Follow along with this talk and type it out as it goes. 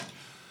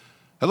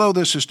Hello,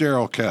 this is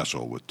Darrell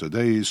Castle with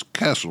today's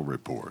Castle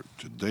Report.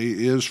 Today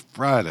is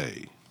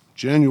Friday,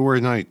 January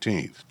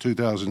 19th,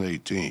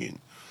 2018.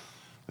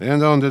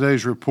 And on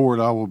today's report,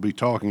 I will be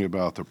talking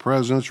about the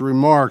president's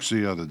remarks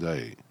the other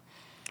day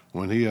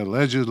when he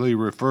allegedly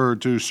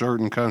referred to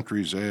certain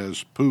countries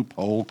as poop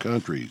hole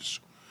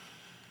countries.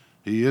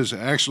 He is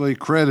actually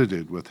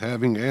credited with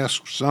having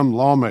asked some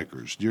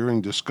lawmakers during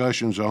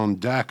discussions on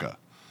DACA.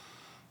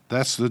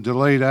 That's the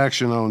Delayed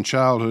Action on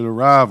Childhood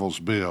Arrivals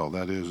bill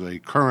that is a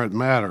current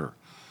matter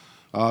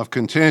of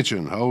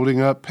contention holding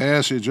up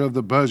passage of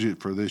the budget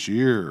for this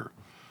year.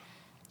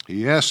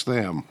 He asked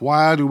them,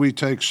 why do we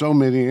take so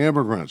many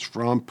immigrants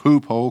from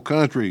poop hole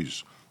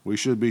countries? We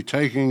should be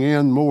taking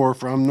in more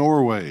from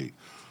Norway.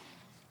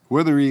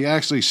 Whether he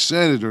actually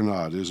said it or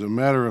not is a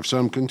matter of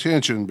some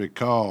contention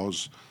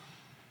because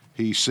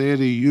he said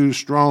he used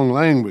strong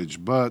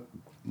language, but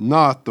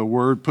not the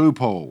word poop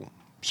hole.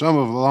 Some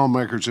of the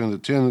lawmakers in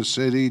attendance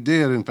said he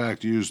did, in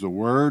fact, use the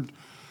word.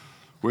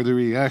 Whether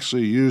he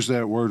actually used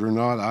that word or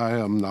not, I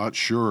am not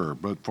sure.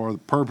 But for the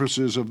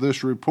purposes of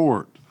this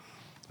report,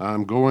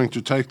 I'm going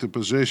to take the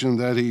position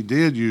that he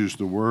did use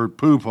the word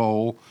poop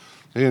hole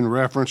in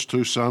reference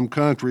to some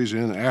countries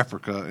in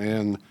Africa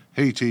and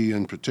Haiti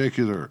in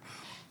particular.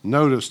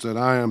 Notice that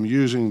I am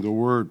using the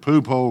word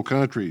poop hole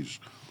countries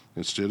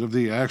instead of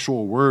the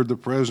actual word the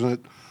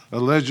president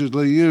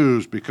allegedly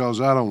used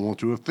because I don't want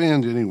to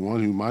offend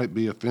anyone who might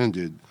be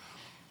offended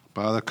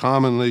by the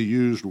commonly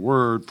used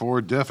word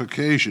for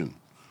defecation.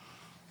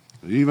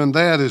 Even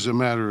that is a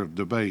matter of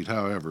debate,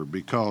 however,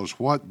 because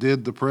what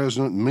did the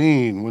president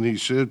mean when he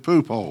said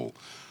poop hole?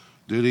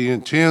 Did he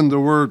intend the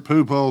word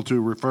poop hole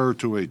to refer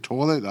to a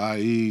toilet,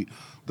 i.e.,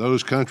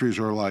 those countries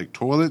are like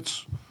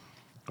toilets?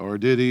 Or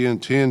did he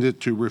intend it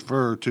to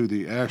refer to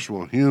the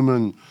actual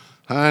human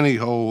Heine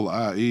hole,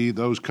 i.e.,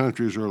 those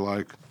countries are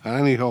like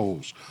Heine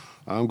holes?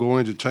 I'm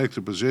going to take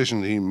the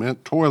position he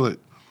meant toilet,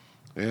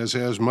 as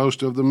has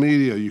most of the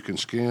media. You can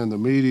scan the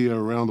media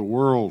around the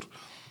world,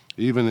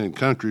 even in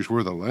countries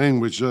where the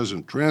language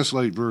doesn't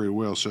translate very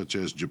well, such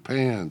as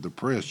Japan. The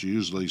press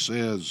usually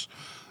says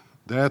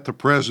that the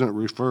president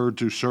referred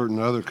to certain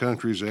other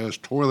countries as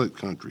toilet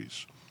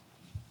countries.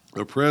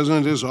 The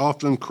president is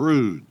often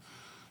crude,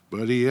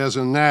 but he has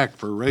a knack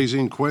for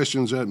raising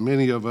questions that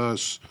many of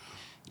us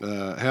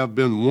have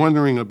been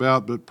wondering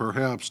about, but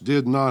perhaps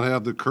did not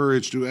have the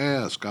courage to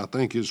ask. I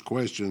think his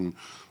question,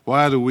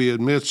 why do we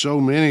admit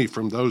so many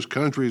from those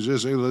countries,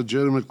 is a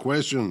legitimate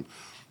question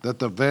that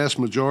the vast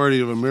majority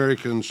of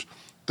Americans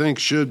think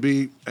should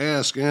be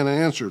asked and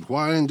answered.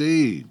 Why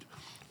indeed?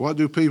 What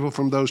do people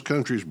from those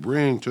countries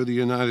bring to the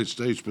United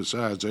States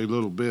besides a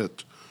little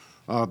bit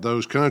of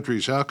those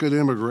countries? How could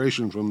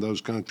immigration from those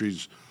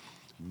countries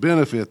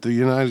benefit the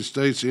United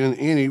States in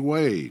any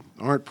way?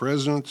 Aren't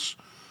presidents,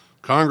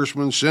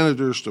 congressmen,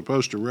 senators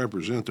supposed to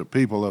represent the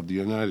people of the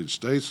United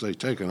States? They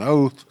take an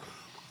oath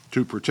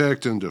to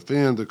protect and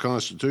defend the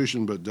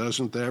Constitution, but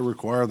doesn't that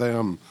require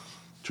them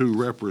to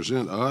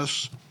represent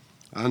us?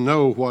 I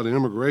know what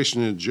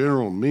immigration in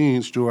general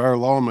means to our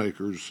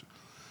lawmakers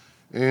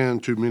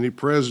and to many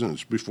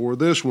presidents before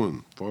this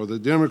one. For the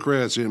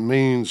Democrats, it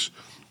means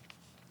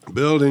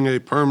building a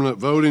permanent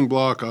voting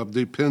bloc of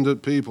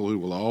dependent people who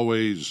will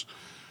always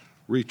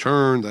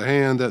return the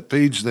hand that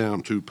feeds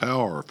them to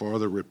power. For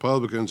the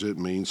Republicans, it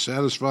means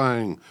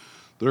satisfying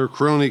their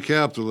crony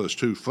capitalists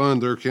who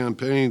fund their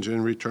campaigns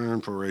in return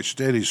for a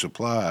steady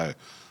supply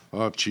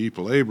of cheap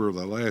labor.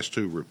 The last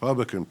two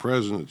Republican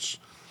presidents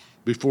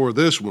before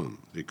this one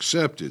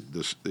accepted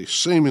the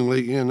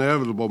seemingly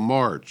inevitable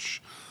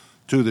march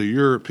to the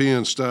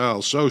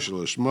European-style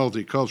socialist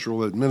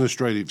multicultural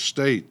administrative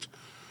state.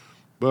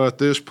 But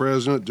this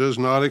president does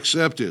not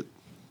accept it.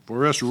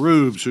 For us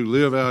rubes who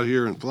live out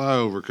here in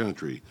flyover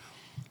country,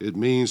 it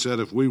means that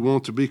if we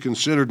want to be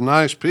considered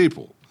nice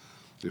people,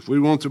 if we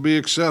want to be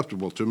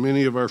acceptable to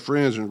many of our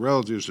friends and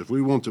relatives, if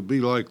we want to be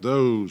like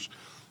those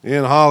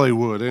in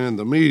Hollywood and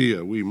the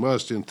media, we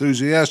must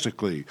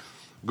enthusiastically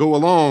go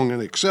along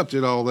and accept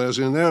it all as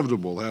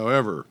inevitable.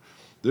 However,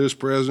 this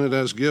president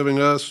has given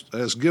us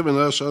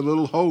a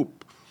little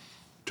hope.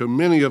 To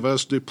many of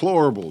us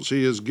deplorables,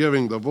 he is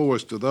giving the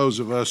voice to those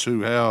of us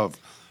who have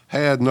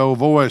had no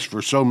voice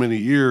for so many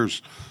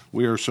years.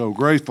 We are so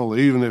grateful,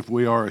 even if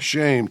we are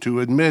ashamed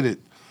to admit it.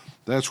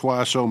 That's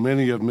why so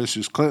many of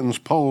Mrs. Clinton's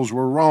polls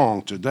were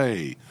wrong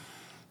today.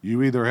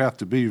 You either have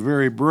to be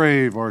very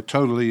brave or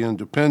totally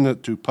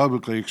independent to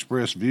publicly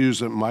express views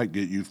that might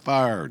get you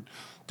fired,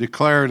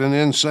 declared an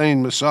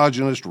insane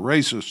misogynist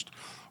racist,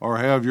 or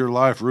have your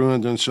life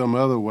ruined in some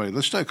other way.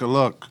 Let's take a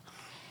look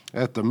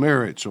at the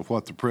merits of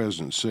what the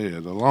president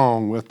said,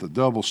 along with the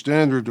double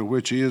standard to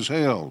which he is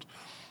held.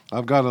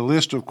 I've got a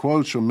list of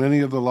quotes from many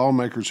of the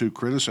lawmakers who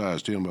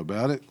criticized him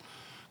about it,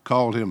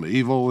 called him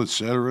evil,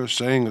 etc.,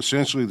 saying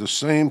essentially the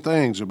same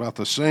things about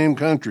the same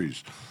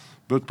countries,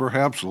 but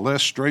perhaps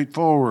less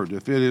straightforward.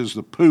 If it is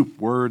the poop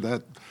word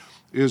that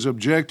is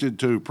objected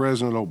to,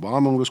 President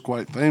Obama was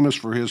quite famous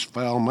for his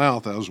foul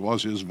mouth, as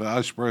was his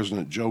Vice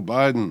President Joe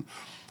Biden.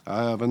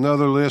 I have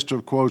another list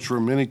of quotes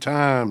from many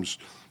times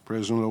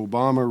President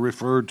Obama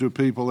referred to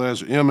people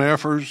as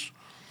MFers,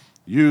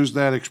 used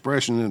that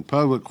expression in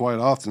public quite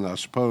often, I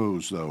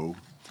suppose, though.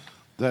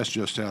 That's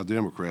just how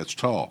Democrats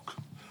talk.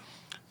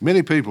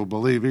 Many people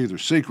believe either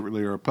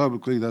secretly or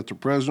publicly that the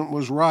president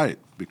was right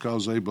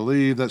because they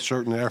believe that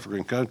certain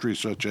African countries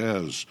such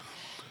as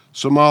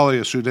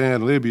Somalia,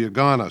 Sudan, Libya,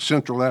 Ghana,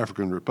 Central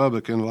African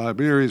Republic, and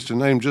Liberia, to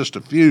name just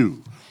a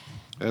few,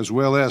 as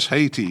well as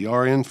Haiti,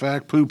 are in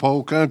fact poop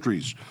hole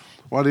countries.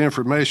 What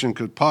information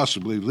could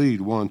possibly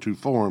lead one to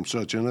form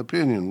such an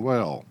opinion?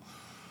 Well,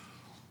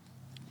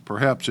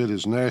 perhaps it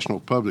is National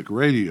Public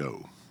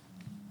Radio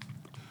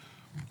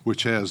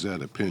which has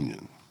that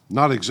opinion.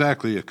 Not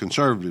exactly a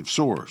conservative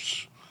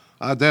source.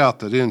 I doubt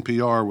that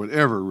NPR would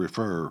ever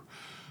refer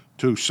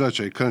to such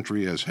a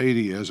country as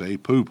Haiti as a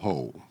poop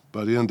hole.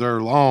 But in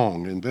their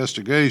long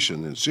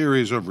investigation and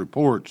series of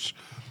reports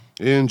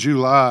in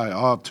July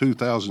of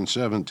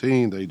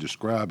 2017, they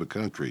describe a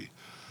country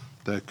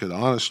that could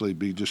honestly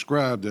be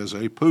described as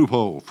a poop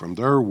hole from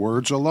their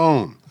words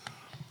alone.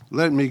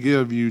 Let me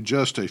give you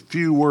just a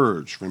few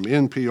words from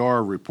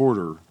NPR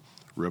reporter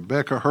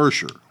Rebecca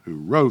Hersher, who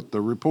wrote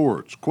the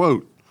reports.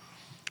 Quote,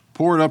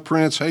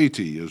 Port-au-Prince,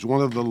 Haiti is one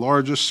of the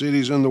largest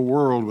cities in the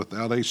world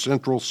without a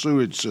central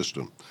sewage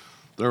system.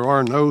 There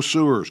are no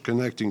sewers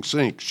connecting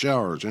sinks,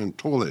 showers, and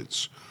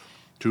toilets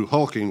to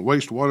hulking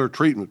wastewater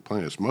treatment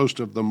plants. Most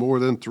of the more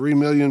than 3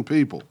 million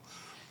people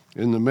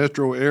in the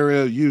metro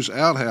area use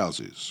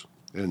outhouses,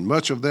 and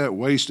much of that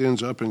waste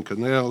ends up in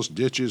canals,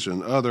 ditches,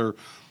 and other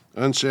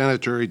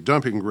unsanitary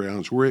dumping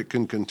grounds where it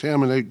can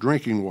contaminate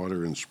drinking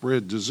water and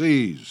spread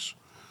disease.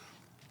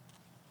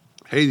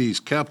 Haiti's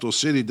capital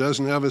city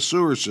doesn't have a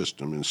sewer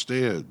system.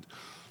 Instead,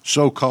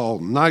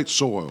 so-called night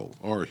soil,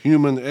 or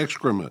human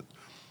excrement,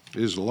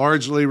 is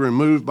largely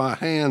removed by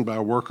hand by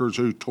workers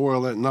who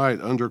toil at night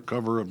under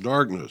cover of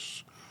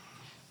darkness.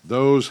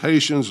 Those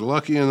Haitians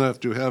lucky enough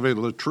to have a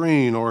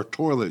latrine or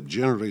toilet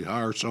generally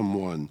hire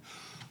someone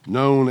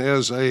known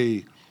as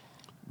a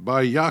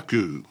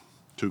bayaku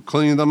to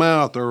clean them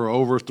out. There are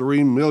over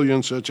 3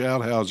 million such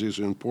outhouses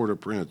in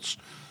Port-au-Prince,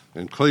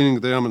 and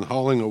cleaning them and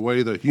hauling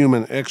away the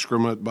human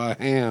excrement by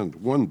hand,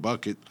 one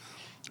bucket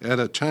at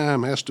a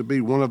time, has to be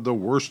one of the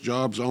worst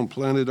jobs on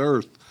planet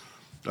Earth.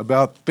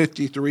 About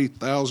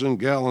 53,000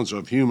 gallons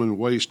of human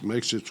waste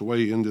makes its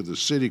way into the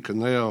city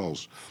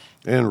canals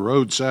and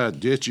roadside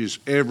ditches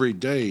every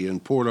day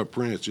in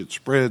Port-au-Prince. It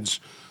spreads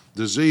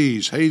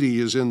disease. Haiti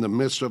is in the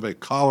midst of a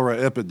cholera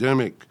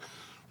epidemic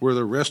where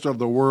the rest of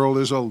the world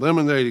is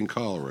eliminating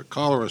cholera.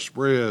 Cholera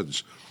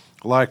spreads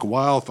like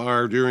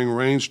wildfire during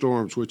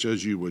rainstorms, which,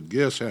 as you would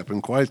guess,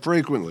 happen quite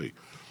frequently.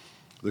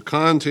 The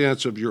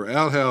contents of your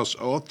outhouse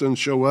often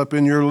show up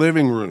in your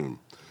living room.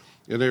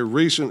 In a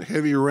recent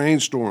heavy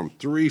rainstorm,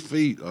 3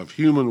 feet of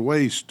human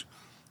waste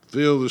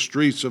filled the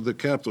streets of the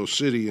capital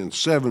city, and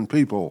 7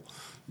 people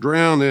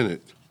drowned in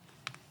it.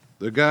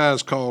 The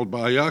guys called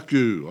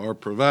Bayaku are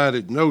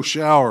provided no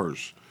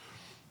showers,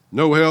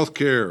 no health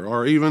care,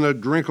 or even a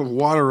drink of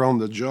water on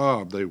the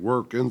job. They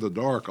work in the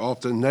dark,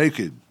 often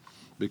naked,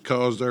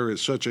 because there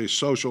is such a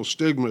social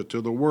stigma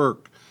to the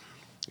work,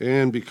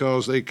 and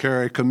because they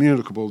carry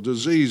communicable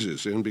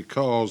diseases, and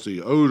because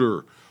the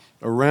odor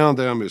around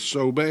them is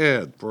so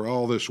bad. For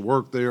all this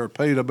work, they are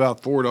paid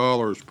about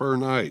 $4 per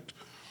night.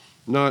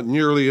 Not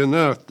nearly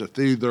enough to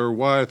feed their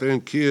wife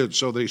and kids,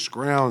 so they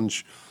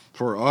scrounge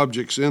for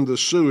objects in the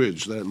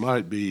sewage that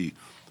might be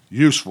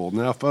useful.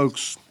 Now,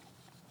 folks,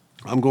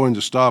 I'm going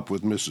to stop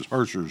with Mrs.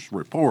 Hersher's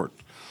report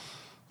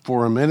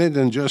for a minute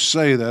and just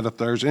say that if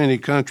there's any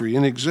country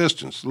in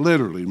existence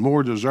literally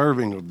more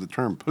deserving of the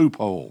term poop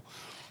hole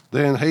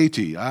than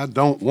Haiti, I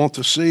don't want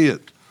to see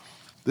it.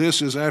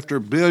 This is after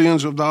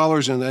billions of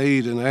dollars in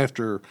aid, and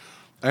after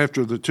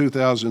the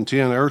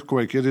 2010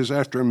 earthquake, it is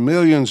after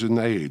millions in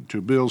aid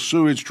to build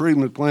sewage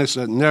treatment plants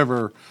that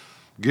never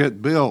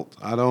get built.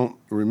 I don't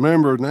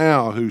remember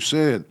now who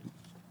said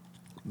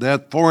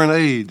that foreign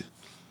aid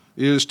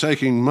is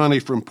taking money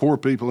from poor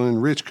people in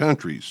rich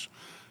countries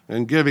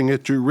and giving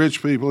it to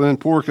rich people in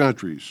poor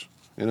countries.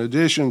 In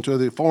addition to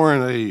the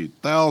foreign aid,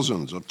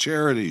 thousands of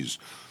charities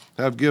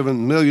have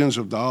given millions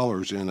of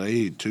dollars in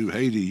aid to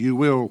Haiti. You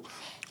will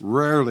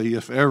rarely,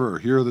 if ever,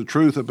 hear the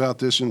truth about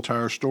this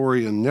entire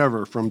story, and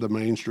never from the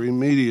mainstream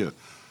media.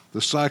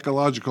 The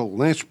psychological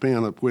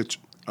linchpin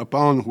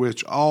upon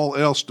which all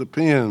else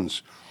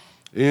depends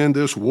in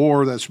this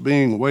war that's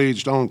being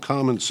waged on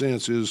common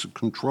sense is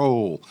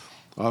control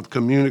of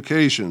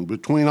communication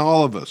between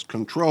all of us.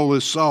 Control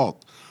is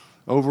sought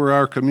over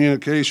our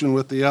communication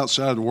with the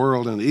outside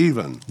world and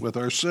even with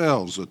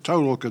ourselves. The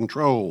total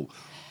control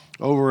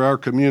over our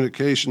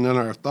communication and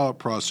our thought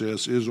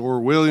process is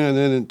Orwellian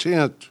in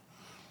intent,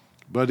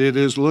 but it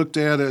is looked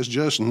at as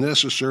just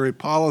necessary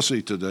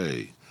policy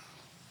today.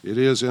 It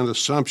is an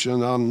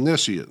assumption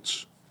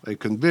omniscience, a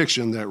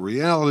conviction that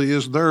reality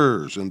is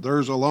theirs and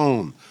theirs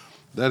alone.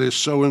 That is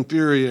so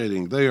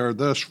infuriating. They are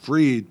thus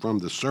freed from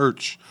the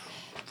search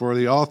for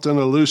the often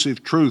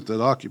elusive truth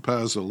that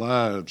occupies the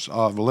lives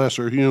of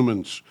lesser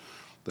humans.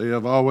 They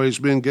have always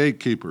been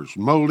gatekeepers,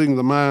 molding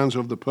the minds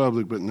of the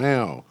public, but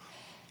now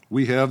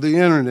We have the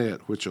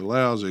internet, which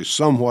allows a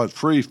somewhat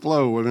free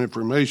flow of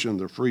information.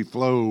 The free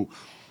flow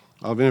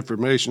of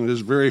information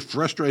is very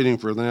frustrating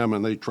for them,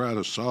 and they try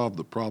to solve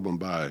the problem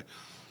by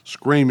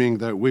screaming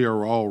that we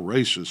are all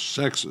racist,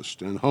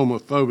 sexist, and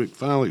homophobic.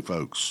 Finally,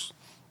 folks,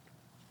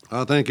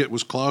 I think it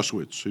was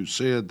Clausewitz who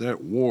said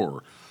that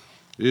war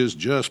is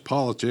just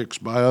politics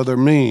by other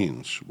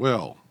means.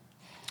 Well,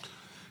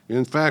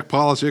 in fact,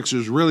 politics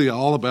is really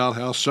all about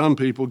how some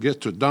people get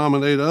to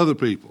dominate other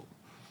people.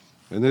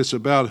 And it's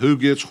about who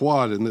gets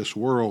what in this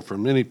world for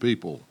many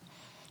people.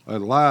 A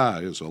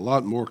lie is a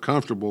lot more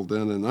comfortable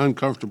than an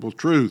uncomfortable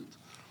truth,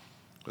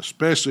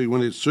 especially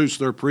when it suits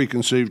their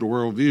preconceived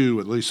worldview.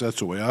 At least that's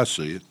the way I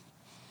see it.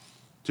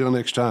 Till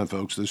next time,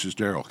 folks, this is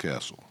Darrell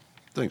Castle.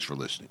 Thanks for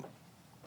listening.